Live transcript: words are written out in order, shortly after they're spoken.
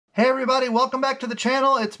Hey everybody, welcome back to the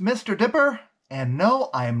channel. It's Mr. Dipper, and no,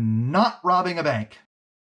 I'm not robbing a bank.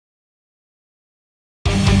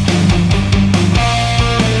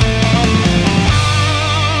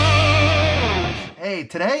 Hey,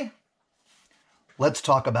 today, let's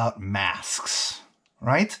talk about masks,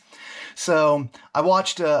 right? So I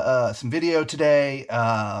watched some video today,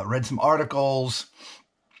 read some articles,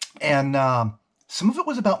 and some of it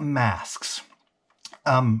was about masks.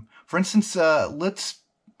 For instance, let's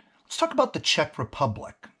talk about the Czech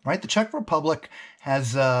Republic, right? The Czech Republic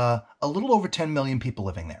has a little over 10 million people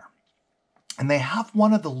living there. And they have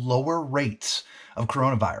one of the lower rates of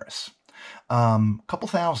coronavirus, a couple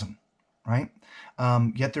thousand, right?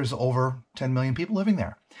 Yet there's over 10 million people living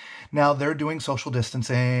there. Now they're doing social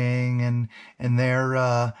distancing and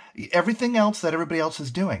they're everything else that everybody else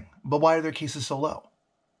is doing. But why are their cases so low?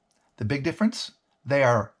 The big difference? They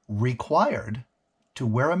are required to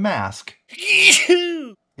wear a mask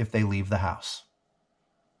if they leave the house.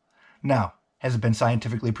 Now, has it been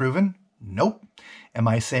scientifically proven? Nope. Am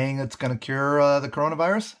I saying it's going to cure the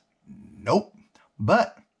coronavirus? Nope.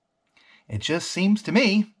 But it just seems to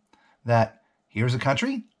me that here's a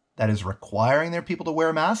country that is requiring their people to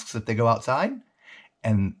wear masks if they go outside,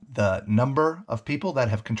 and the number of people that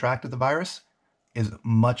have contracted the virus is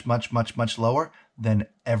much, much, much, much lower than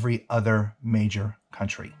every other major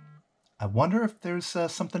country. I wonder if there's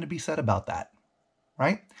something to be said about that.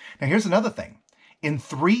 Right? Now, here's another thing. In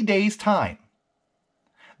 3 days' time,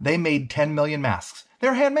 they made 10 million masks.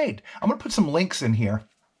 They're handmade. I'm going to put some links in here,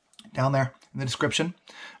 down there in the description.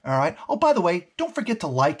 All right. Oh, by the way, don't forget to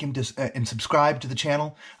like and subscribe to the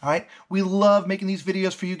channel. All right. We love making these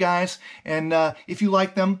videos for you guys. And if you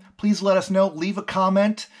like them, please let us know. Leave a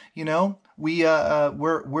comment. You know,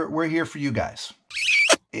 we're here for you guys.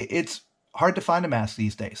 It's hard to find a mask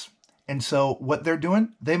these days. And so what they're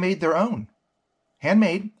doing, they made their own.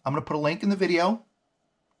 Handmade. I'm going to put a link in the video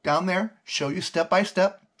down there, show you step by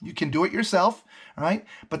step. You can do it yourself, all right?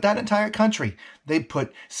 But that entire country, they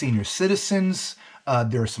put senior citizens.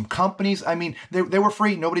 There are some companies. I mean, they were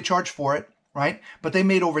free. Nobody charged for it, right? But they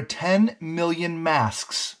made over 10 million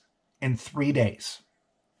masks in 3 days.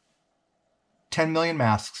 10 million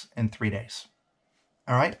masks in 3 days,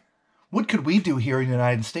 all right? What could we do here in the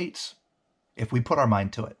United States if we put our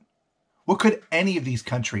mind to it? What could any of these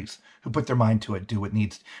countries who put their mind to it do what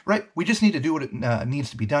needs, right? We just need to do what it needs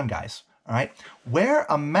to be done, guys. All right? Wear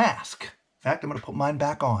a mask. In fact, I'm going to put mine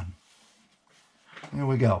back on. Here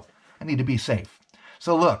we go. I need to be safe.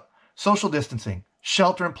 So look, social distancing,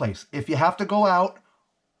 shelter in place. If you have to go out,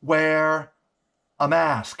 wear a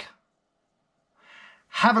mask.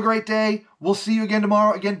 Have a great day. We'll see you again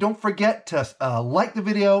tomorrow. Again, don't forget to like the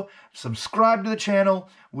video, subscribe to the channel.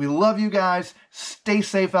 We love you guys. Stay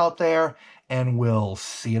safe out there, and we'll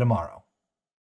see you tomorrow.